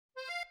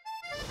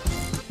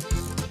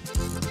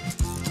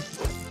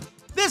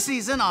This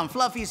season on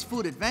Fluffy's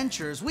Food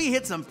Adventures, we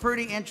hit some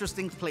pretty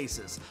interesting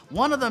places.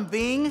 One of them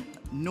being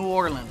New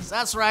Orleans.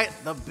 That's right,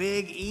 the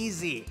Big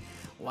Easy.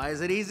 Why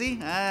is it easy?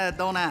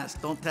 Don't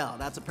ask, don't tell.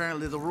 That's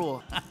apparently the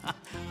rule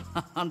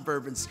on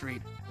Bourbon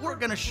Street. We're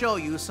gonna show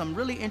you some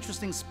really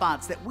interesting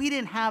spots that we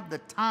didn't have the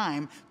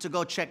time to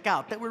go check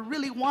out that we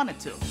really wanted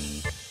to.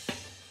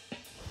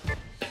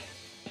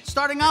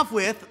 Starting off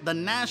with the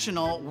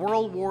National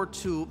World War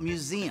II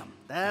Museum.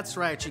 That's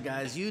right, you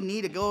guys. You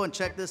need to go and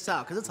check this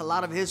out because it's a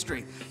lot of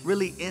history.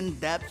 Really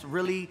in-depth,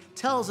 really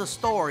tells a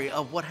story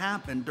of what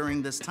happened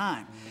during this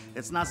time.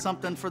 It's not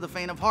something for the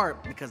faint of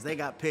heart because they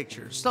got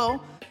pictures. So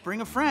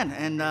bring a friend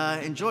and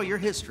enjoy your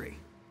history.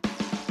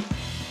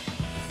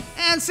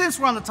 And since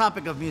we're on the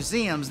topic of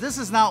museums, this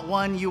is not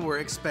one you were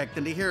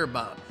expecting to hear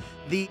about.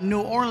 The New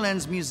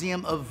Orleans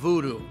Museum of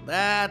Voodoo.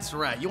 That's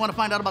right. You want to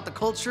find out about the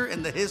culture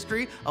and the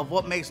history of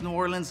what makes New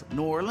Orleans,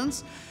 New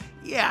Orleans?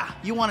 Yeah,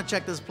 you want to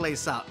check this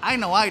place out. I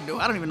know I do.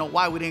 I don't even know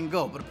why we didn't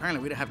go, but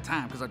apparently we didn't have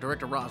time because our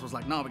director Ross was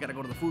like, no, we got to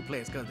go to the food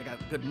place because they got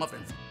good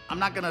muffins. I'm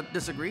not going to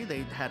disagree.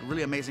 They had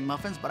really amazing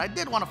muffins, but I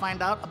did want to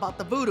find out about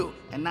the voodoo,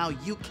 and now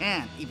you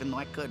can, even though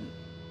I couldn't.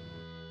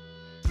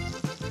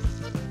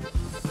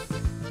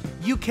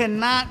 You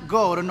cannot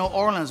go to New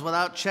Orleans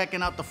without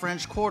checking out the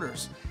French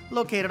Quarters,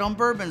 located on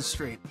Bourbon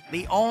Street,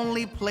 the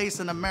only place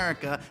in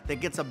America that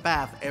gets a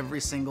bath every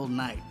single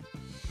night.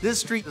 This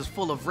street is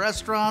full of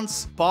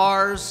restaurants,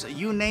 bars,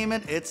 you name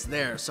it, it's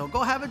there. So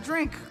go have a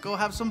drink, go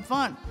have some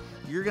fun.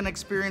 You're gonna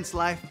experience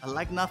life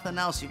like nothing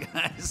else, you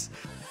guys.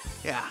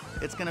 Yeah,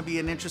 it's gonna be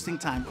an interesting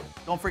time.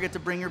 Don't forget to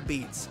bring your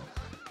beads.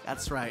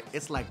 That's right,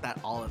 it's like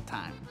that all the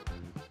time.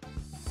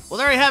 Well,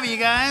 there you have it, you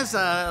guys.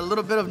 A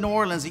little bit of New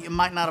Orleans that you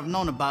might not have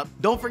known about.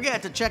 Don't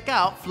forget to check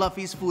out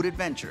Fluffy's Food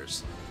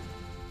Adventures.